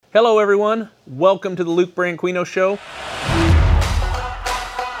Hello everyone, welcome to the Branquinho Show.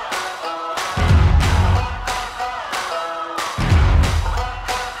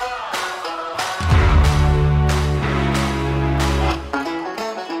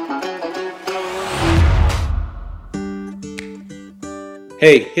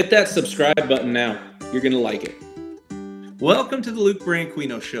 Hey, hit that subscribe button now. You're going to like it. Welcome to the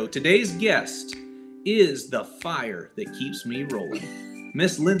Branquinho Show. Today's guest is the fire that keeps me rolling.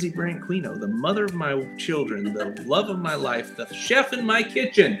 Miss Lindsay Branquinho, the mother of my children, the love of my life, the chef in my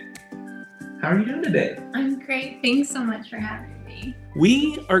kitchen. How are you doing today? I'm great. Thanks so much for having me.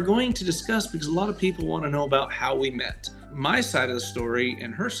 We are going to discuss, because a lot of people want to know about how we met. My side of the story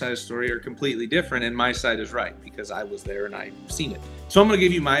and her side of the story are completely different, and my side is right because I was there and I've seen it. So I'm going to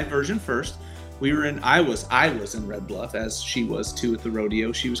give you my version first. I was in Red Bluff, as she was too at the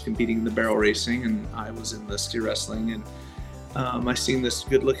rodeo. She was competing in the barrel racing, and I was in the steer wrestling. And I seen this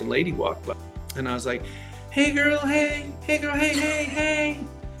good-looking lady walk by, and I was like, "Hey, girl, hey, girl, hey."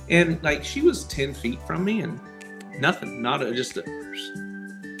 And like she was 10 feet from me, and nothing, just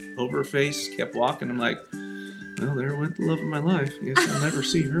over her face, kept walking. I'm like, well, there went the love of my life. I guess I'll never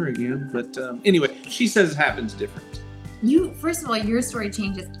see her again. But anyway, she says it happens different. First of all, your story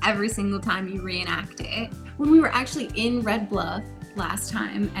changes every single time you reenact it. When we were actually in Red Bluff last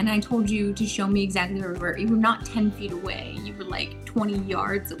time, and I told you to show me exactly where we were, you were not 10 feet away. You were like 20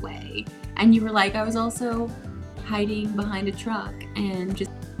 yards away. And you were like, I was also hiding behind a truck and just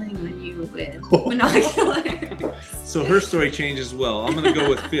playing on you with binoculars. So her story changes as well. I'm going to go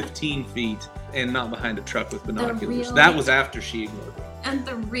with 15 feet and not behind a truck with binoculars. That was after she ignored me. And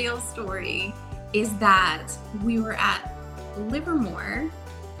the real story is that we were at Livermore,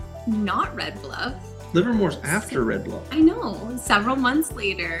 not Red Bluff. Livermore's after Red Bluff. I know, several months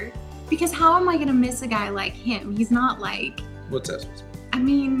later. Because how am I going to miss a guy like him? He's not like... What's that supposed to be? I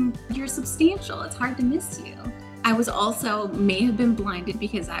mean, you're substantial. It's hard to miss you. I was also, may have been blinded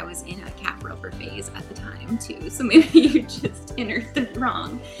because I was in a cap roper phase at the time too. So maybe you just entered the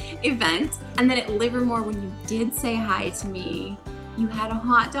wrong event. And then at Livermore, when you did say hi to me, you had a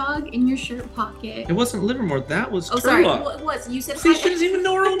hot dog in your shirt pocket. It wasn't Livermore, that was Turlock. Sorry, well, it was. You said See, hi. she doesn't even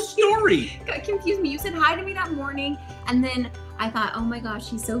know her own story. Got confused me. You said hi to me that morning, and then I thought, oh my gosh,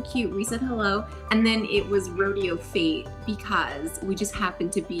 she's so cute. We said hello, and then it was rodeo fate because we just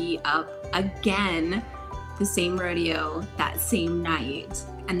happened to be up again the same rodeo that same night,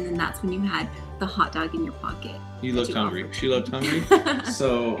 and then that's when you had the hot dog in your pocket. You looked hungry. She looked hungry.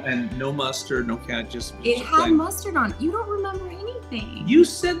 So, and no mustard, no cat, just... It had mustard on it. You don't remember anything. You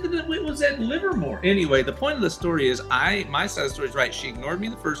said that it was at Livermore. Anyway, the point of the story is my side of the story is right. She ignored me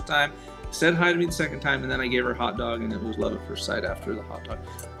the first time, said hi to me the second time, and then I gave her a hot dog, and it was love at first sight after the hot dog.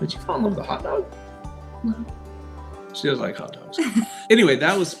 Did you fall in love with the hot dog? No. She does like hot dogs. Anyway,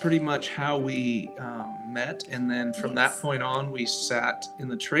 that was pretty much how we met, and then from that point on, we sat in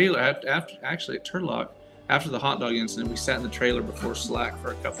the trailer actually at Turlock. After the hot dog incident, we sat in the trailer before Slack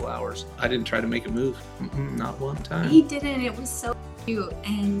for a couple hours. I didn't try to make a move. Not one time. He didn't. It was so cute.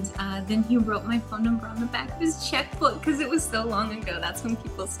 And then he wrote my phone number on the back of his checkbook because it was so long ago. That's when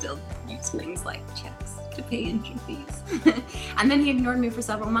people still use things like checks to pay entry fees. And then he ignored me for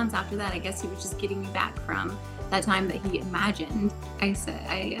several months after that. I guess he was just getting me back from that time that he imagined. I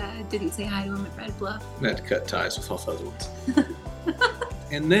didn't say hi to him at Red Bluff. I had to cut ties with all the other ones.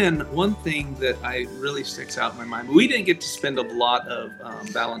 And then one thing that really sticks out in my mind, we didn't get to spend a lot of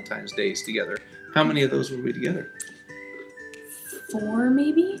Valentine's days together. How many of those were we together? 4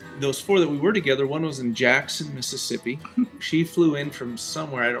 maybe? Those 4 that we were together, one was in Jackson, Mississippi. She flew in from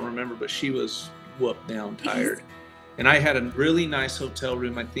somewhere, I don't remember, but she was whooped down, tired. And I had a really nice hotel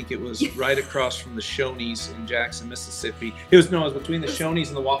room. I think it was right across from the Shoney's in Jackson, Mississippi. It was between the Shoney's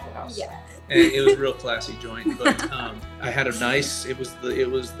and the Waffle House. Yeah. And it was a real classy joint. But I had a nice. It was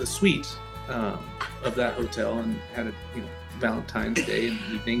the suite of that hotel, and had a Valentine's Day in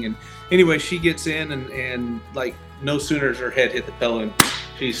the evening. And anyway, she gets in and like no sooner as her head hit the pillow, and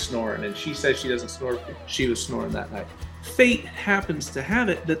she's snoring. And she says she doesn't snore. She was snoring that night. Fate happens to have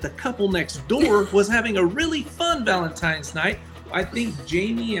it that the couple next door was having a really fun Valentine's night. I think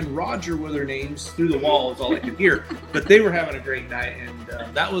Jamie and Roger were their names. Through the wall is all I could hear. But they were having a great night,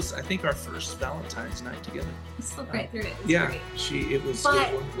 and that was, I think, our first Valentine's night together. You slipped right through it. Yeah, great. It was.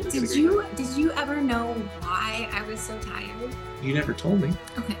 But did you ever know why I was so tired? You never told me.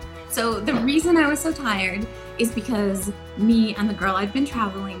 Okay. So the reason I was so tired is because me and the girl I'd been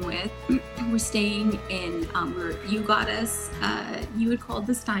traveling with were staying in where you got us. You had called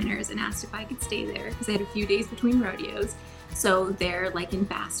the Steiners and asked if I could stay there because they had a few days between rodeos. So they're like in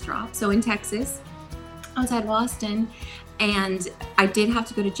Bastrop, so in Texas, outside of Austin. And I did have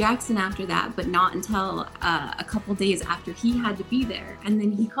to go to Jackson after that, but not until a couple days after he had to be there. And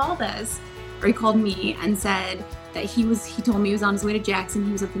then he called me and said that he told me he was on his way to Jackson.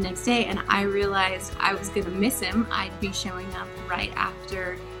 He was up the next day, and I realized I was gonna miss him. I'd be showing up right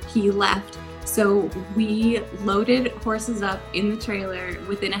after he left. So we loaded horses up in the trailer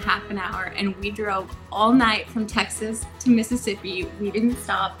within a half an hour, and we drove all night from Texas to Mississippi. We didn't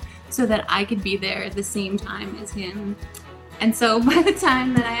stop so that I could be there at the same time as him. And so by the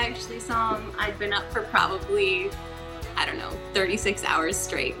time that I actually saw him, I'd been up for probably, 36 hours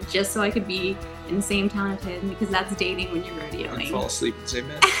straight, just so I could be in the same town as him, because that's dating when you're rodeoing. And fall asleep in the same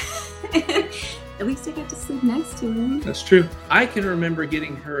bed. At least I get to sleep next to him. That's true. I can remember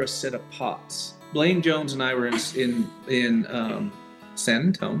getting her a set of pots. Blaine Jones and I were in San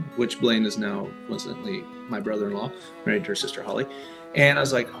Antonio, which Blaine is now, coincidentally, my brother-in-law, married to her sister Holly. And I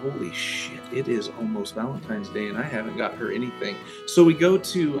was like, holy shit, it is almost Valentine's Day and I haven't got her anything. So we go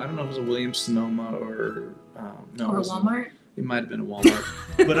to, I don't know if it was a Williams-Sonoma or Walmart. It might have been a Walmart.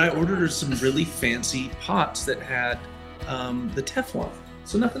 But I ordered her some really fancy pots that had the Teflon.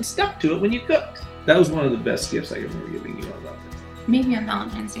 So nothing stuck to it when you cooked. That was one of the best gifts I can remember giving you on Valentine's Day. Maybe on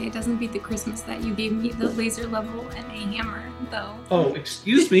Valentine's Day. It doesn't beat the Christmas that you gave me, the laser level and a hammer, though. Oh,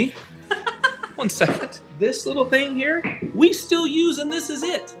 excuse me. 1 second. This little thing here, we still use, and this is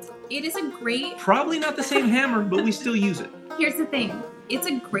it. It is a great... Probably not the same hammer, but we still use it. Here's the thing. It's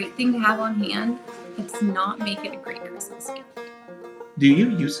a great thing to have on hand. It does not make it a great Christmas gift. Do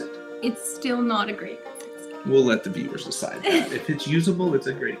you use it? It's still not a great Christmas gift. We'll let the viewers decide that. If it's usable, it's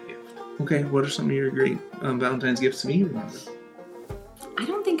a great gift. Okay, what are some of your great Valentine's gifts to me you remember? I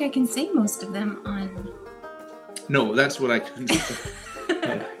don't think I can say most of them on... No, that's what I couldn't do.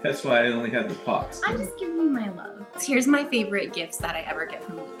 That's why I only had the pots. I'm just giving you my love. Here's my favorite gifts that I ever get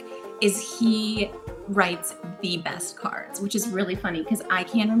from Luke, is he writes the best cards, which is really funny because I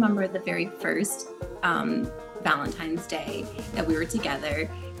can remember the very first Valentine's Day that we were together,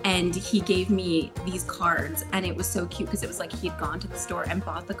 and he gave me these cards, and it was so cute because it was like he had gone to the store and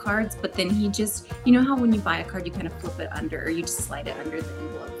bought the cards, but then he just, you know how when you buy a card you kind of flip it under, or you just slide it under the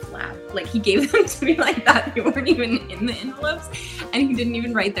envelope flap, like he gave them to me like that. They weren't even in the envelopes, and he didn't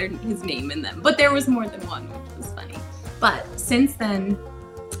even write his name in them, but there was more than one, which was funny. But since then,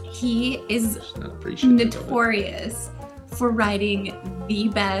 he is notorious for writing the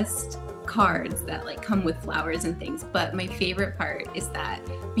best cards that like come with flowers and things. But my favorite part is that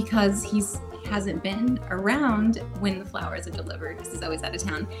because he hasn't been around when the flowers are delivered, because he's always out of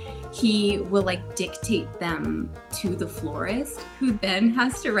town, he will like dictate them to the florist, who then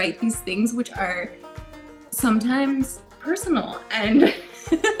has to write these things which are sometimes personal and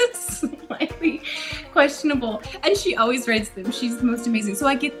slightly questionable, and she always writes them. She's the most amazing. So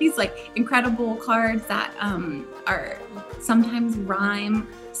I get these like incredible cards that are sometimes rhyme,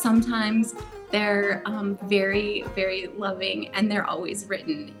 sometimes they're very, very loving, and they're always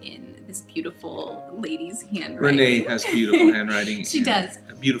written in this beautiful lady's handwriting. Renee has beautiful handwriting. She does.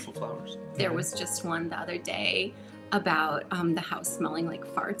 Beautiful flowers. There was just one the other day about the house smelling like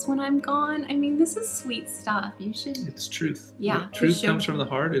farts when I'm gone. I mean, this is sweet stuff. You should... It's truth. Yeah. Truth comes from the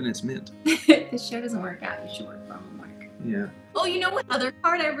heart, and it's mint. This show doesn't work out. You should work from homework. Yeah. Oh, you know what other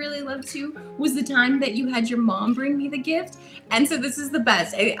card I really loved too was the time that you had your mom bring me the gift. And so this is the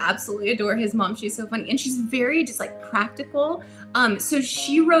best. I absolutely adore his mom. She's so funny. And she's very just like practical. So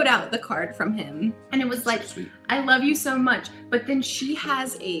she wrote out the card from him, and it was like, Sweet. I love you so much. But then she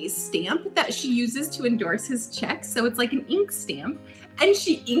has a stamp that she uses to endorse his checks. So it's like an ink stamp, and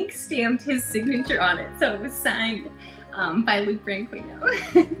she ink stamped his signature on it. So it was signed by Luke Branquinho.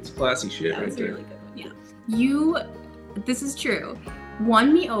 It's classy shit That was right a there. really good one. Yeah. This is true,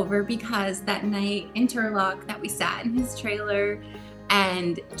 won me over because that night in Turlock that we sat in his trailer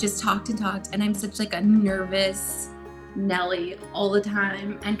and just talked, and I'm such like a nervous Nelly all the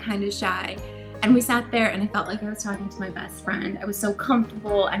time and kind of shy, and we sat there and I felt like I was talking to my best friend. I was so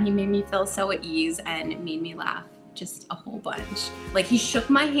comfortable, and he made me feel so at ease, and it made me laugh just a whole bunch. Like, he shook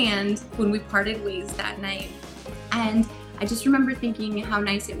my hand when we parted ways that night, and I just remember thinking how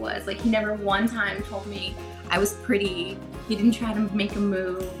nice it was. Like, he never one time told me I was pretty. He didn't try to make a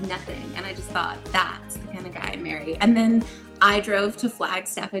move, nothing. And I just thought, that's the kind of guy I marry. And then I drove to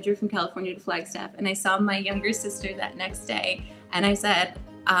Flagstaff. I drove from California to Flagstaff, and I saw my younger sister that next day. And I said,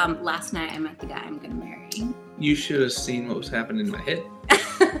 last night I met the guy I'm gonna marry. You should have seen what was happening in my head.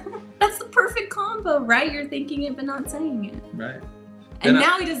 That's the perfect combo, right? You're thinking it but not saying it. Right. And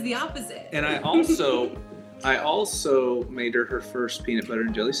now he does the opposite. And I also made her first peanut butter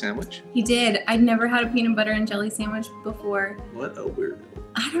and jelly sandwich. He did. I'd never had a peanut butter and jelly sandwich before. What a weirdo.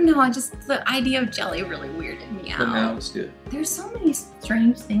 I don't know. The idea of jelly really weirded me out. But now it's good. There's so many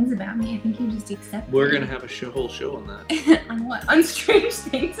strange things about me. I think you just accept We're it. going to have a whole show on that. On what? On strange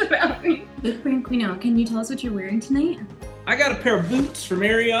things about me. Luke Branquinho, can you tell us what you're wearing tonight? I got a pair of boots from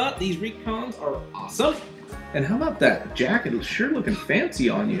Marriott. These Recons are awesome. And how about that jacket? It's sure looking fancy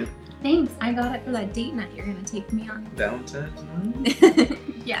on you. Thanks. I got it for that date night you're going to take me on. Valentine's night?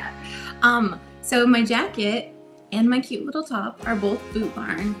 Yeah. So my jacket and my cute little top are both Boot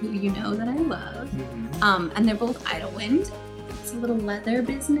Barn, who you know that I love. Mm-hmm. And they're both Idlewind. It's a little leather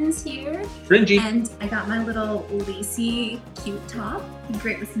business here. Fringy. And I got my little lacy cute top. Be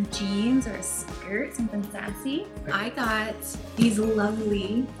great with some jeans or a skirt, something sassy. I got these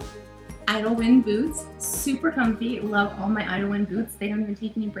lovely Idlewind boots, super comfy. Love all my Idlewind boots. They don't even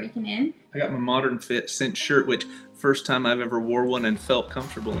take any breaking in. I got my Modern Fit cinch shirt, which first time I've ever wore one and felt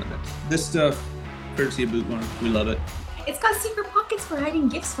comfortable in it. This stuff, courtesy of Boot Barn, we love it. It's got secret pockets for hiding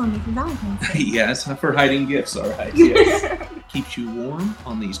gifts for me for Valentine's Day. Yes, for hiding gifts, all right. Yes. Keeps you warm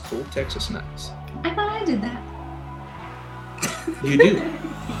on these cold Texas nights. I thought I did that. You do.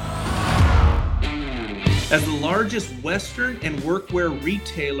 As the largest Western and workwear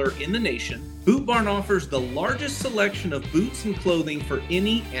retailer in the nation, Boot Barn offers the largest selection of boots and clothing for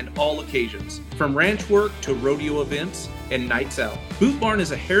any and all occasions, from ranch work to rodeo events and nights out. Boot Barn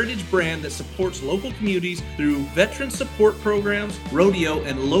is a heritage brand that supports local communities through veteran support programs, rodeo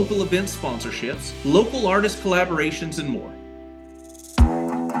and local event sponsorships, local artist collaborations, and more.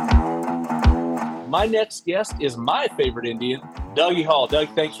 My next guest is my favorite Indian, Dougie Hall.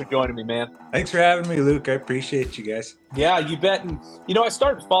 Doug, thanks for joining me, man. Thanks for having me, Luke. I appreciate you guys. Yeah, you bet. And, I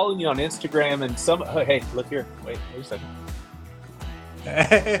started following you on Instagram and hey, look here. Wait a second.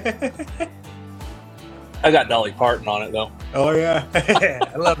 I got Dolly Parton on it, though. Oh, yeah.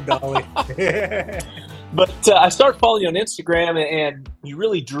 I love Dolly. But I started following you on Instagram, and you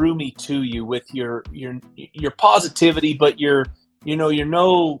really drew me to you with your positivity, but you're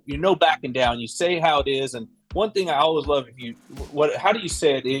no backing down. You say how it is, and one thing I always love, how do you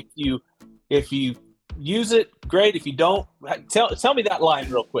say it? If you use it, great. If you don't, tell me that line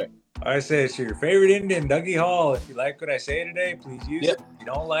real quick. I say it's your favorite Indian, Dougie Hall. If you like what I say today, please use it. If you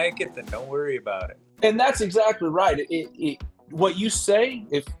don't like it, then don't worry about it. And that's exactly right. What you say,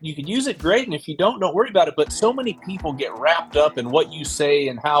 if you can use it, great. And if you don't worry about it. But so many people get wrapped up in what you say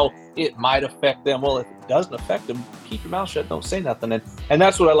and how it might affect them. Well, if it doesn't affect them, keep your mouth shut. Don't say nothing. And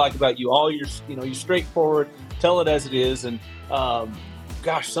that's what I like about you. You're straightforward, tell it as it is. And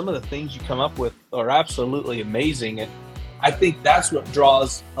some of the things you come up with are absolutely amazing. And I think that's what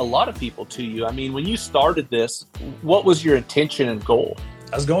draws a lot of people to you. I mean, when you started this, what was your intention and goal?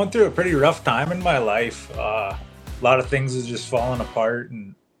 I was going through a pretty rough time in my life. A lot of things was just falling apart,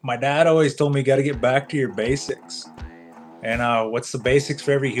 and my dad always told me you got to get back to your basics. And what's the basics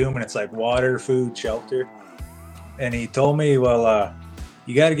for every human? It's like water, food, shelter. And he told me, well,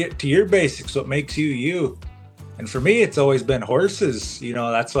 you got to get to your basics, what makes you you. And for me, it's always been horses.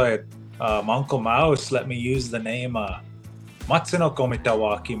 That's why my Uncle Mouse let me use the name Matsunoko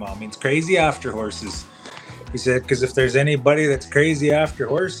Mitawakima, means crazy after horses. He said, because if there's anybody that's crazy after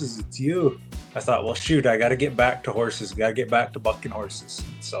horses, it's you. I thought, well, shoot, I got to get back to horses. Got to get back to bucking horses.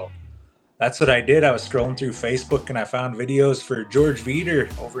 So that's what I did. I was scrolling through Facebook and I found videos for George Veeder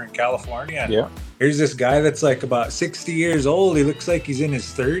over in California. Yeah. Here's this guy that's like about 60 years old. He looks like he's in his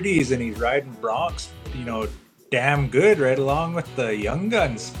 30s and he's riding broncs, damn good, right along with the young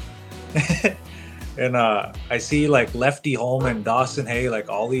guns. And I see like Lefty Holman, Dawson Hay, like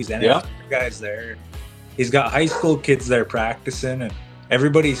all these NFL guys there. He's got high school kids there practicing, and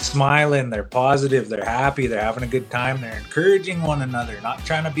everybody's smiling. They're positive. They're happy. They're having a good time. They're encouraging one another, not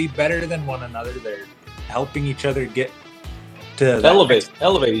trying to be better than one another. They're helping each other get to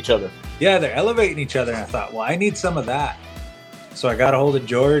elevate each other. Yeah, they're elevating each other. And I thought, well, I need some of that. So I got a hold of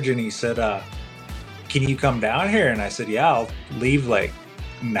George, and he said, can you come down here? And I said, yeah, I'll leave like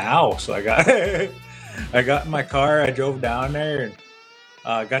now. So I got in my car. I drove down there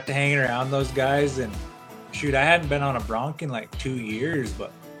and got to hanging around those guys. And shoot, I hadn't been on a bronc in like 2 years,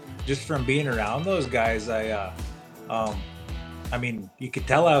 but just from being around those guys, I mean, you could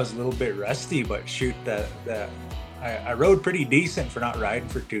tell I was a little bit rusty, but shoot, I rode pretty decent for not riding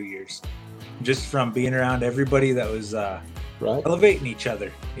for 2 years. Just from being around everybody that was elevating each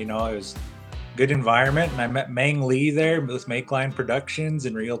other. It was good environment. And I met Mang Lee there with Make Line Productions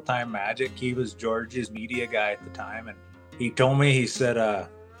and Real Time Magic. He was George's media guy at the time. And he told me, he said, I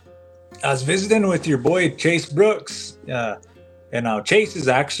was visiting with your boy Chase Brooks, and Chase is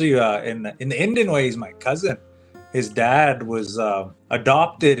actually in the Indian way. He's my cousin. His dad was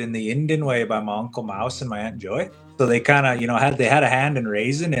adopted in the Indian way by my Uncle Mouse and my Aunt Joy. So they kind of, they had a hand in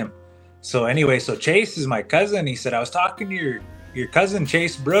raising him. So anyway, so Chase is my cousin. He said, I was talking to your cousin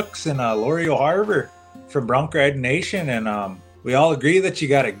Chase Brooks in L'Oreal Harbor from Bronc Riding Nation, and we all agree that you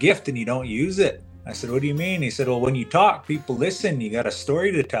got a gift and you don't use it. I said, what do you mean? He said, well, when you talk, people listen. You got a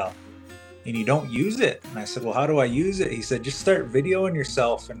story to tell, and you don't use it. And I said, well, how do I use it? He said, just start videoing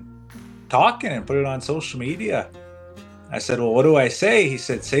yourself and talking and put it on social media. I said, well, what do I say? He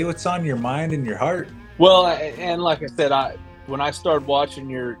said, say what's on your mind and your heart. Well, and like I said, when I started watching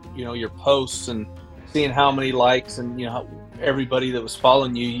your posts and seeing how many likes and everybody that was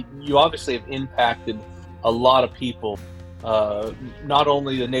following you, you obviously have impacted a lot of people, not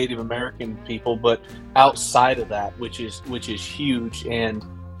only the Native American people, but outside of that, which is huge. And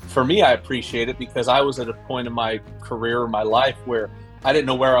for me, I appreciate it because I was at a point in my career, my life, where I didn't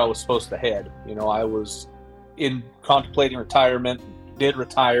know where I was supposed to head. I was in contemplating retirement, did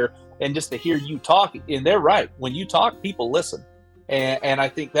retire, and just to hear you talk, and they're right. When you talk, people listen. And I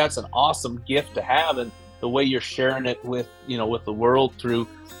think that's an awesome gift to have, and the way you're sharing it with the world through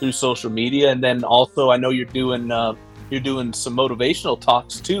social media. And then also, I know you're doing some motivational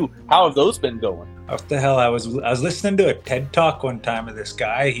talks too. How have those been going? What the hell? I was listening to a TED talk one time of this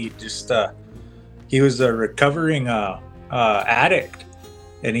guy. He was a recovering addict,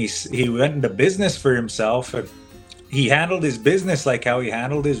 and he went into business for himself, and he handled his business like how he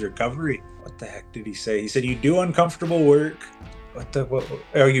handled his recovery. What the heck did he say? He said, you do uncomfortable work.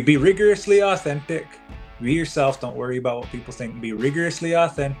 Or you be rigorously authentic. Be yourself. Don't worry about what people think. Be rigorously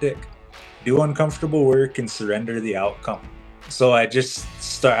authentic. Do uncomfortable work and surrender the outcome. So I just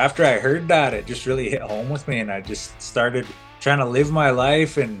after I heard that, it just really hit home with me, and I just started trying to live my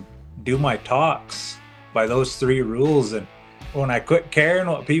life and do my talks by those 3 rules. And when I quit caring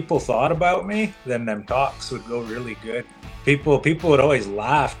what people thought about me, then them talks would go really good. People would always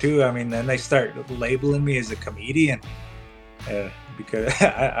laugh too. I mean, then they start labeling me as a comedian. Because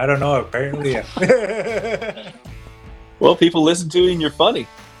I don't know, apparently. Well, people listen to you and you're funny.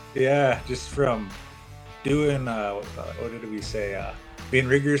 Yeah, just from doing, what did we say? Being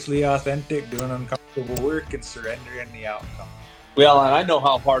rigorously authentic, doing uncomfortable work, and surrendering the outcome. Well, and I know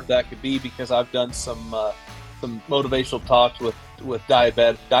how hard that could be because I've done some motivational talks with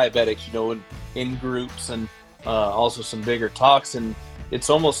diabetics, in groups, and also some bigger talks. And it's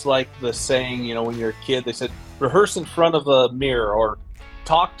almost like the saying, when you're a kid, they said, rehearse in front of a mirror, or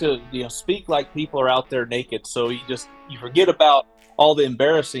talk to, speak like people are out there naked. So you forget about all the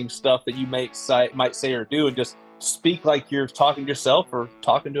embarrassing stuff that you might say or do, and just speak like you're talking to yourself or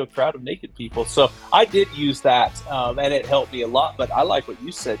talking to a crowd of naked people. So I did use that, and it helped me a lot. But I like what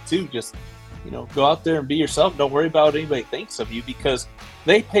you said too. Just, go out there and be yourself. Don't worry about what anybody thinks of you, because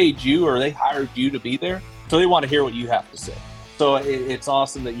they paid you or they hired you to be there. So they want to hear what you have to say. So it's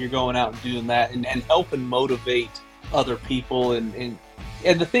awesome that you're going out and doing that and helping motivate other people. And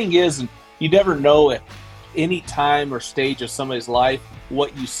the thing is, and you never know at any time or stage of somebody's life,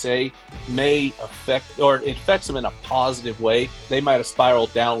 what you say may affect, or it affects them in a positive way. They might have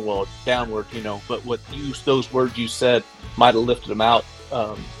spiraled downward, but those words you said might have lifted them out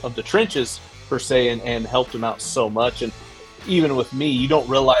of the trenches, per se, and helped them out so much. And even with me, you don't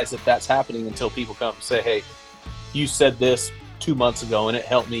realize that that's happening until people come and say, hey, you said this 2 months ago and it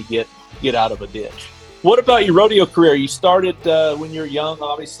helped me get out of a ditch. What about your rodeo career? You started when you were young,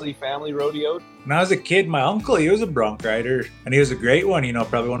 obviously family rodeoed. When I was a kid, my uncle, he was a bronc rider, and he was a great one,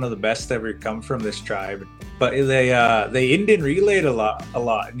 probably one of the best to ever come from this tribe. But they Indian relayed a lot.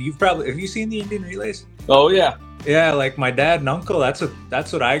 And have you seen the Indian relays? Oh yeah. Yeah, like my dad and uncle, that's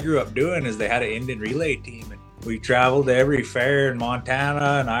what I grew up doing, is they had an Indian relay team, and we traveled to every fair in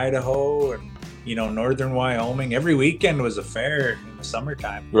Montana and Idaho and northern Wyoming. Every weekend was a fair in the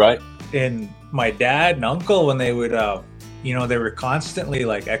summertime. Right. And my dad and uncle, when they would they were constantly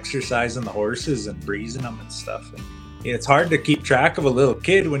like exercising the horses and breezing them and stuff. And it's hard to keep track of a little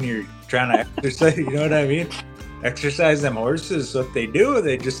kid when you're trying to exercise, you know what I mean? Exercise them horses. So what they do,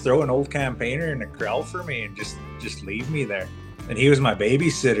 they just throw an old campaigner in a corral for me and just leave me there. And he was my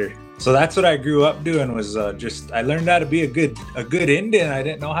babysitter. So that's what I grew up doing, was I learned how to be a good Indian. I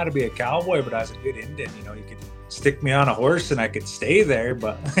didn't know how to be a cowboy, but I was a good Indian. You could stick me on a horse and I could stay there,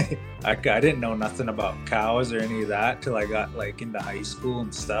 but I didn't know nothing about cows or any of that till I got like into high school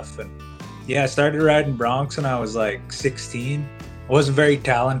and stuff. And yeah, I started riding broncs when I was like 16. I wasn't very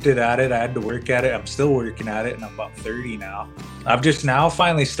talented at it. I had to work at it. I'm still working at it, and I'm about 30 now. I've just now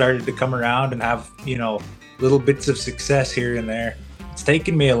finally started to come around and have, little bits of success here and there. It's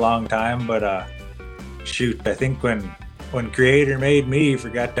taken me a long time, but I think when Creator made me, he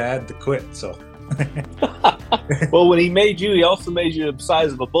forgot to add the quit. So Well, when he made you, he also made you the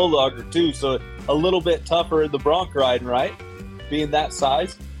size of a bulldog too, so a little bit tougher in the bronc riding, right? Being that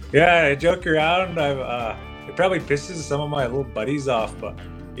size. Yeah, I joke around. It probably pisses some of my little buddies off, but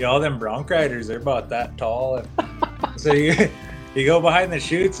all them bronc riders, they're about that tall, and so you go behind the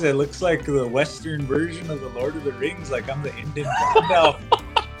chutes, and it looks like the Western version of the Lord of the Rings, like I'm the Indian Gandalf,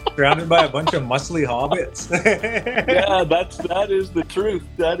 surrounded by a bunch of muscly hobbits. Yeah, that is the truth.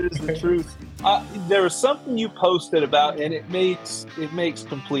 That is the truth. There was something you posted about, and it makes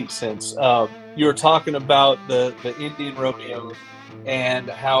complete sense. You were talking about the Indian rodeo and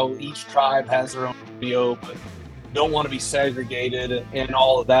how each tribe has their own rodeo, but don't want to be segregated and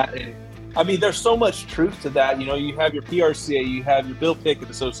all of that. And I mean, there's so much truth to that. You have your PRCA, you have your Bill Pickett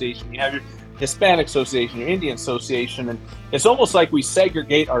Association, you have your Hispanic Association, your Indian Association, and it's almost like we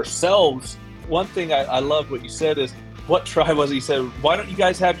segregate ourselves. One thing I love what you said is, what tribe was it? You said, why don't you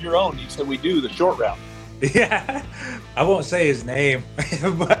guys have your own? You said, we do, the short round. Yeah, I won't say his name.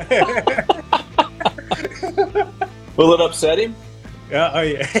 But will it upset him? Yeah, oh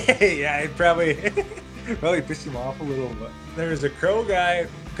yeah, yeah, it probably pissed him off a little. But there was a Crow guy,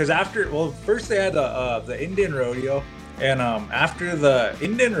 because first they had the Indian rodeo, and after the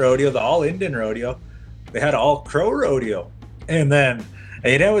Indian rodeo, the all Indian rodeo, they had all Crow rodeo, and then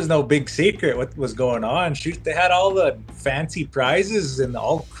it was no big secret what was going on. Shoot, they had all the fancy prizes in the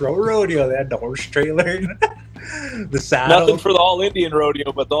all Crow rodeo. They had the horse trailer, the saddle. Nothing for the all Indian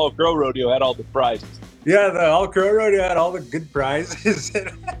rodeo, but the all Crow rodeo had all the prizes. Yeah, the all Crow rodeo had all the good prizes.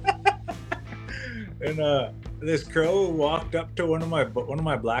 And this crow walked up to one of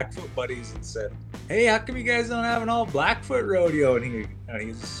my Blackfoot buddies and said, "Hey, how come you guys don't have an all Blackfoot rodeo?" And he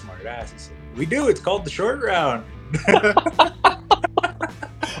was a smart ass. He said, "We do. It's called the short round."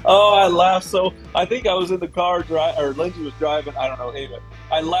 Oh, I laughed so. I think I was in the car or Lindsay was driving. I don't know. Anyway,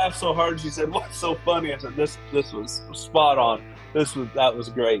 I laughed so hard. She said, "What's so funny?" I said, "This was spot on. That was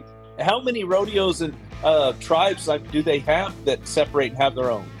great." How many rodeos and tribes do they have that separate and have their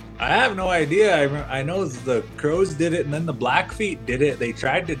own? I have no idea. I know the Crows did it, and then the Blackfeet did it. They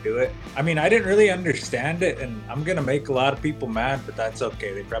tried to do it. I mean, I didn't really understand it, and I'm gonna make a lot of people mad, but that's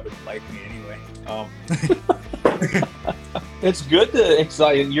okay. They probably don't like me anyway. It's good to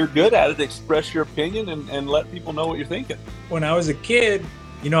you're good at it. Express your opinion and let people know what you're thinking. When I was a kid,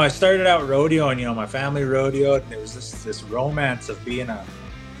 I started out rodeoing. My family rodeoed, and there was this romance of being a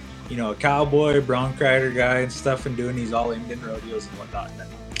cowboy, bronc rider guy and stuff, and doing these all Indian rodeos and whatnot. And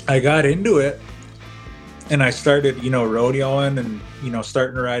I got into it, and I started, rodeoing and,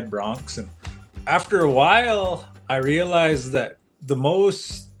 starting to ride broncs. And after a while, I realized that the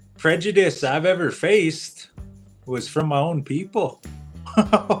most prejudice I've ever faced was from my own people.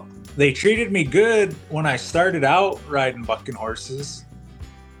 They treated me good when I started out riding bucking horses.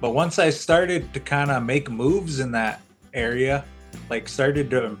 But once I started to kind of make moves in that area, like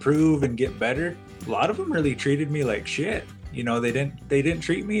started to improve and get better, a lot of them really treated me like shit. They didn't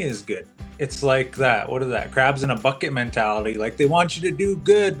treat me as good. It's like that, what is that, crabs in a bucket mentality. Like they want you to do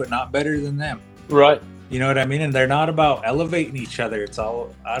good, but not better than them. Right. You know what I mean? And they're not about elevating each other. It's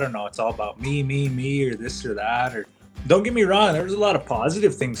all, I don't know, it's all about me, or this or that. Or don't get me wrong, there's a lot of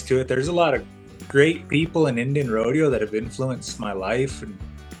positive things to it. There's a lot of great people in Indian rodeo that have influenced my life and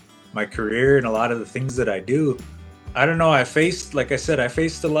my career and a lot of the things that I do. I don't know, like I said, I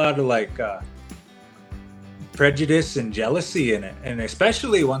faced a lot of prejudice and jealousy in it. And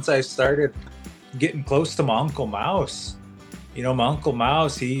especially once I started getting close to my Uncle Mouse. My Uncle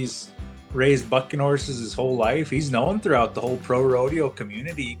Mouse, he's raised bucking horses his whole life. He's known throughout the whole pro rodeo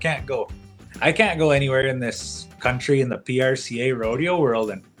community. I can't go anywhere in this country in the PRCA rodeo world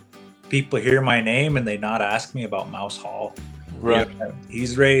and people hear my name and they not ask me about Mouse Hall. Right.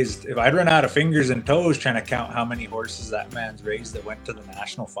 He's raised, if I'd run out of fingers and toes trying to count how many horses that man's raised that went to the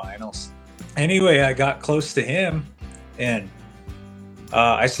national finals. Anyway, I got close to him and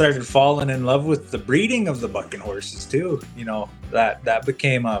I started falling in love with the breeding of the bucking horses too. That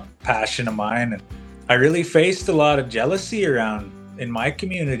became a passion of mine. And I really faced a lot of jealousy around in my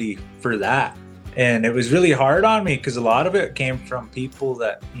community for that. And it was really hard on me because a lot of it came from people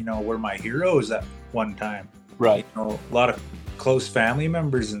that, were my heroes at one time. Right. A lot of close family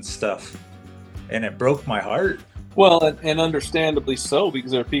members and stuff. And it broke my heart. Well, and understandably so,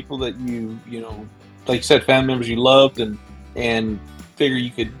 because there are people that like you said, family members you loved and figure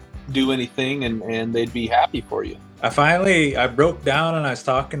you could do anything and they'd be happy for you. I broke down and I was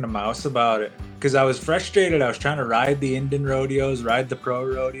talking to Mouse about it because I was frustrated. I was trying to ride the Indian rodeos, ride the pro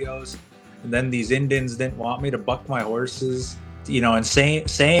rodeos, and then these Indians didn't want me to buck my horses, and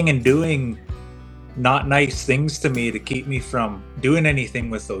saying and doing not nice things to me to keep me from doing anything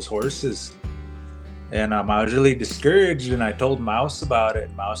with those horses. And I was really discouraged, and I told Mouse about it.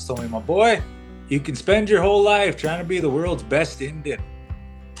 Mouse told me, my boy, you can spend your whole life trying to be the world's best Indian,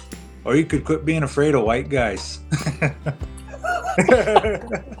 or you could quit being afraid of white guys.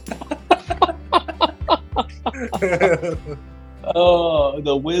 Oh,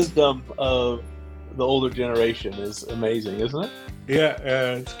 the wisdom of the older generation is amazing, isn't it? Yeah,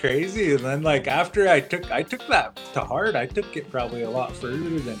 it's crazy. And then, like, after I took that to heart. I took it probably a lot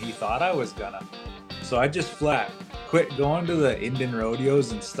further than he thought I was gonna. So I just flat quit going to the Indian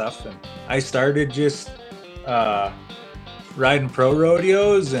rodeos and stuff, and I started just riding pro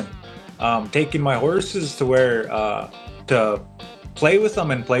rodeos and taking my horses to where to play with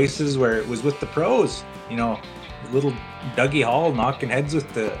them in places where it was with the pros. You know, little Dougie Hall knocking heads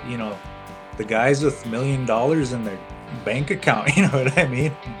with the the guys with $1 million in their bank account. You know what I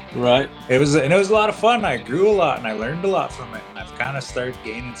mean? Right. It was a lot of fun. I grew a lot and I learned a lot from it. And I've kind of started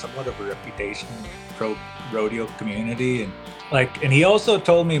gaining somewhat of a reputation in the pro rodeo community. And he also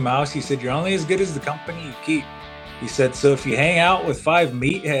told me, Mouse, he said, you're only as good as the company you keep. He said, so if you hang out with 5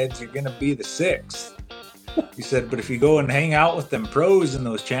 meatheads, you're going to be the 6th. He said, but if you go and hang out with them pros and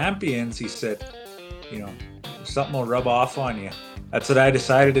those champions, he said, something will rub off on you. That's what I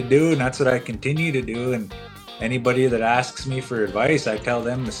decided to do, and that's what I continue to do. And anybody that asks me for advice, I tell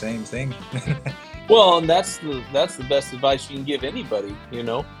them the same thing. Well, and that's the best advice you can give anybody, in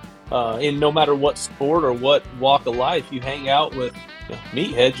no matter what sport or what walk of life. You hang out with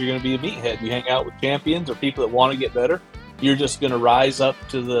meatheads, you're going to be a meathead. You hang out with champions or people that want to get better, you're just going to rise up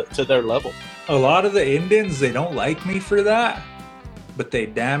to their level. A lot of the Indians, they don't like me for that, but they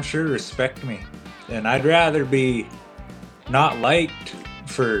damn sure respect me. And I'd rather be not liked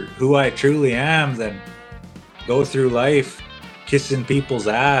for who I truly am than go through life kissing people's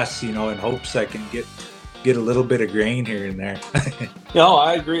ass, in hopes I can get a little bit of grain here and there. No,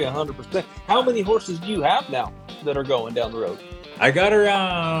 I agree 100%. How many horses do you have now that are going down the road? I got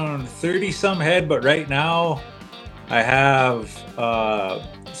around 30 some head, but right now I have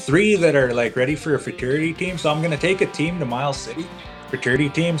 3 that are like ready for a fraternity team. So I'm going to take a team to Miles City, fraternity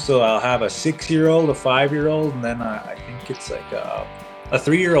team. So I'll have a 6-year-old, a 5-year-old, and then I think it's like a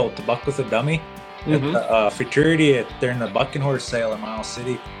 3-year-old to buck with a dummy. Mm-hmm. At the fraternity, they're in the bucking horse sale in Miles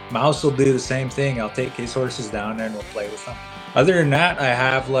City. Mouse will do the same thing. I'll take his horses down there and we'll play with them. Other than that, I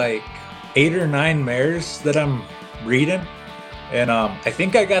have like 8 or 9 mares that I'm breeding. And I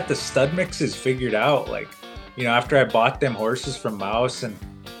think I got the stud mixes figured out. Like, after I bought them horses from Mouse, and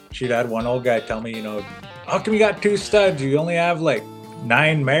she'd had one old guy tell me, how come you got 2 studs? You only have like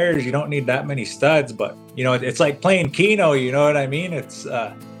 9 mares. You don't need that many studs. But, it's like playing Keno, you know what I mean? It's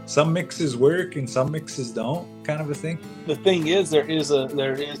some mixes work and some mixes don't, kind of a thing. The thing is, there is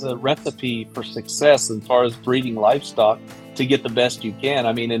a recipe for success as far as breeding livestock to get the best you can.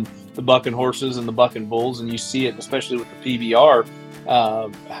 I mean, in the bucking horses and the bucking bulls, and you see it especially with the PBR,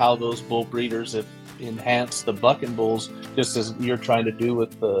 how those bull breeders have enhanced the bucking bulls, just as you're trying to do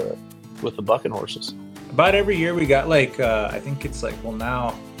with the bucking horses. About every year we got like I think it's like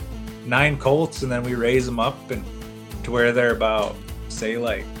now 9 colts, and then we raise them up and to where they're about, say,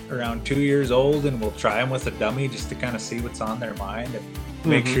 like around 2 years old, and we'll try them with a dummy just to kind of see what's on their mind and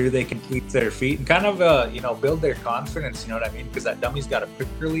make sure they can keep their feet and kind of build their confidence, you know what I mean? Because that dummy's got a quick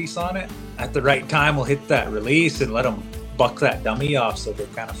release on it. At the right time, we'll hit that release and let them buck that dummy off so they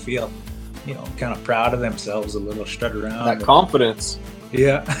kind of feel kind of proud of themselves, a little strut around. That confidence.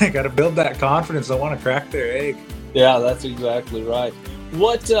 Yeah, I got to build that confidence. I want to crack their egg. Yeah, that's exactly right.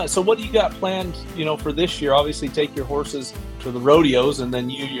 So what do you got planned, for this year? Obviously, take your horses to the rodeos, and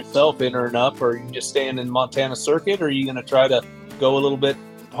then you yourself entering up, or you just staying in Montana circuit, or are you going to try to go a little bit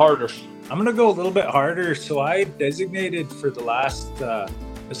harder? I'm going to go a little bit harder. So I designated for the last,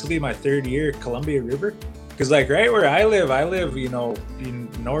 this will be my 3rd year, Columbia River. Because like right where I live, in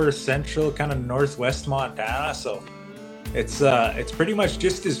north central, kind of northwest Montana. So it's pretty much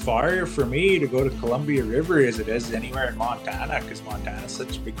just as far for me to go to Columbia River as it is anywhere in Montana, because Montana's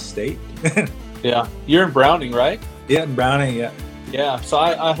such a big state. Yeah. You're in Browning, right? Yeah, in Browning, yeah. Yeah. So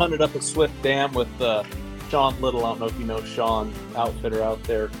I hunted up at Swift Dam with Sean Little. I don't know if you know Sean, outfitter out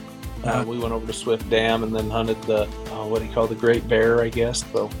there. We went over to Swift Dam and then hunted the, the Great Bear, I guess.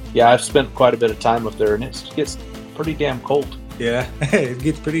 So, yeah, I've spent quite a bit of time up there, and it gets pretty damn cold. Yeah, it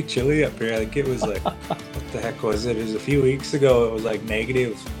gets pretty chilly up here. I think it was like, what the heck was it? It was a few weeks ago. It was like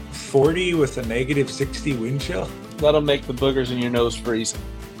 -40 with a -60 wind chill. That'll make the boogers in your nose freeze.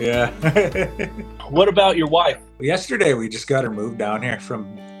 Yeah. What about your wife? Yesterday, we just got her moved down here from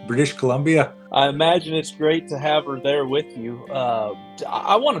British Columbia. I imagine it's great to have her there with you.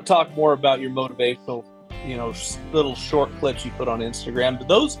 I want to talk more about your motivational little short clips you put on Instagram. Do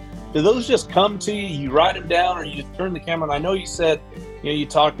those just come to you? You write them down, or you just turn the camera? And I know you said, you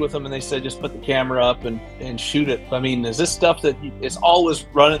talked with them and they said just put the camera up and shoot it. I mean, is this stuff that it's always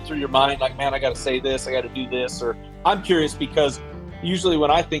running through your mind? Like, man, I got to say this, I got to do this. Or I'm curious because usually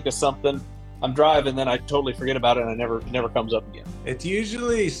when I think of something, I'm driving, then I totally forget about it, and it never comes up again. It's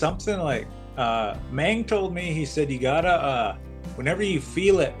usually something like Mang told me. He said you gotta whenever you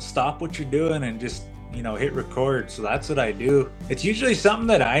feel it, stop what you're doing and just hit record. So that's what I do. It's usually something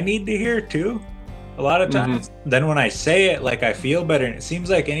that I need to hear too, a lot of times. Then when I say it, like, I feel better. And it seems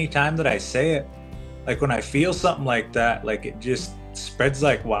like any time that I say it, like when I feel something like that, like it just spreads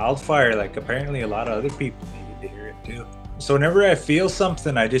like wildfire. Like apparently a lot of other people needed to hear it too. So whenever I feel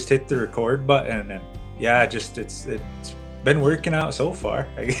something, I just hit the record button, and it's been working out so far.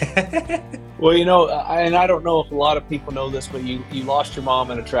 Well, and I don't know if a lot of people know this, but you lost your mom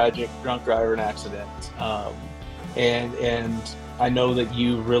in a tragic drunk driver accident. And I know that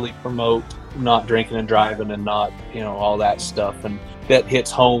you really promote not drinking and driving and not, all that stuff. And that hits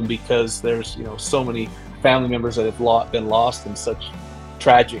home because there's, so many family members that have been lost in such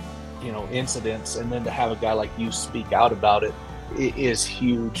tragic, incidents. And then to have a guy like you speak out about it is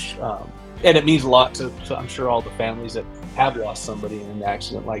huge. And it means a lot to I'm sure all the families that have lost somebody in an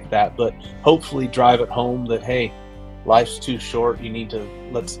accident like that. But hopefully drive it home that, hey, life's too short.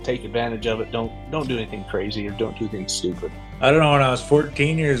 Let's take advantage of it. Don't do anything crazy or don't do things stupid. I don't know, when I was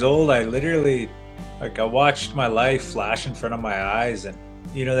 14 years old, I literally, I watched my life flash in front of my eyes, and,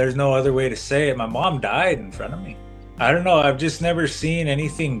 there's no other way to say it. My mom died in front of me. I don't know. I've just never seen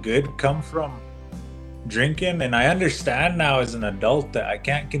anything good come from drinking. And I understand now as an adult that I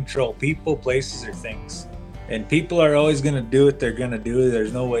can't control people, places, or things. And people are always going to do what they're going to do.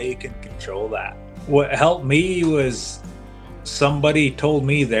 There's no way you can control that. What helped me was somebody told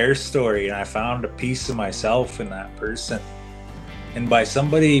me their story, and I found a piece of myself in that person. And by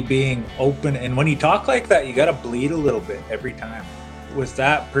somebody being open, and when you talk like that, you got to bleed a little bit every time. With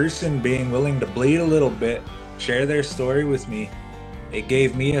that person being willing to bleed a little bit, share their story with me, it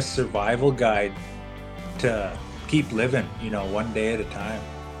gave me a survival guide to keep living, one day at a time.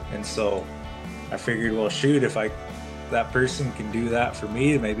 And so I figured, well, shoot, if that person can do that for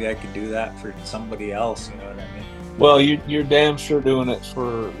me, maybe I could do that for somebody else. You know what I mean? Well, you're damn sure doing it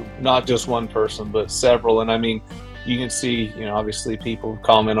for not just one person, but several. And I mean, you can see, obviously people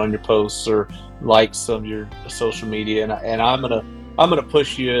comment on your posts or like some of your social media, and I'm gonna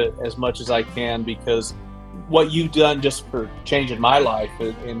push you as much as I can, because what you've done just for changing my life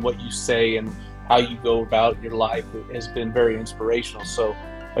and what you say and how you go about your life has been very inspirational. So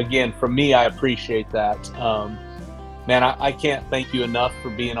again, from me, I appreciate that. Man, I can't thank you enough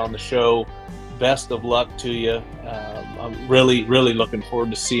for being on the show. Best of luck to you. I'm really, really looking forward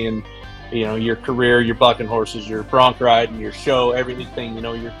to seeing, your career, your bucking horses, your bronc riding, your show, everything,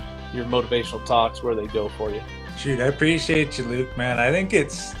 your motivational talks, where they go for you. Shoot, I appreciate you, Luke, man. I think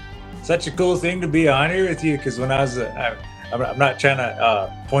it's such a cool thing to be on here with you, because when I was I'm not trying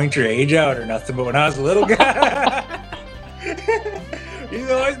to point your age out or nothing, but when I was a little guy, he's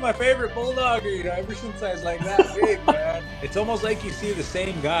always my favorite bulldogger, ever since I was like that big, man. It's almost like you see the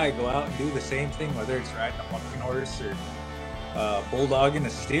same guy go out and do the same thing, whether it's riding a bucking horse or bulldogging a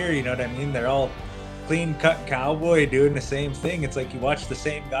steer, you know what I mean? They're all clean-cut cowboy doing the same thing. It's like you watch the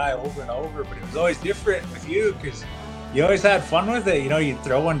same guy over and over, but it was always different with you, because you always had fun with it. You'd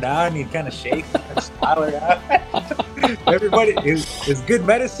throw one down, you'd kind of shake and smile around. Everybody, it's good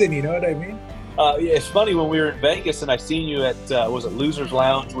medicine, you know what I mean? Yeah, it's funny, when we were in Vegas and I seen you at, was it Losers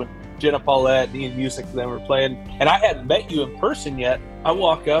Lounge, when Jenna Paulette and Ian Music and them were playing, and I hadn't met you in person yet. I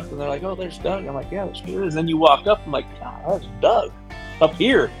walk up and they're like, "Oh, there's Doug." I'm like, "Yeah, that's good." And then you walk up, I'm like, "God, that's Doug up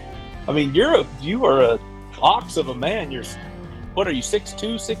here." I mean, you are a ox of a man. What are you,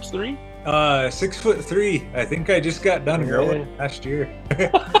 6'2", 6'3"? 6'3". I think I just got done growing last year.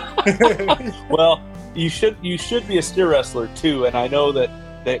 Well, you should be a steer wrestler too, and I know that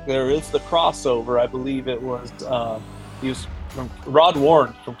there is the crossover. I believe it was he was from Rod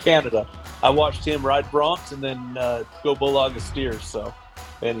Warren from Canada. I watched him ride broncs and then go bulldog a steer. So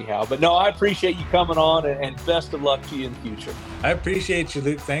anyhow, but no, I appreciate you coming on, and best of luck to you in the future. I appreciate you,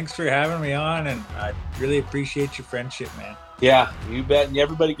 Luke. Thanks for having me on, and I really appreciate your friendship, man. Yeah, you bet. And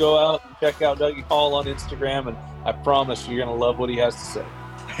everybody go out and check out Dougie Hall on Instagram, and I promise you're going to love what he has to say.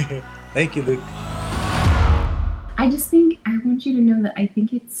 Thank you, Luke. I just think I want you to know that I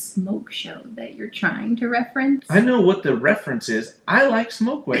think it's Smoke Show that you're trying to reference. I know what the reference is. I like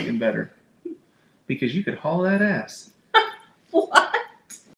Smoke Wagon better because you could haul that ass.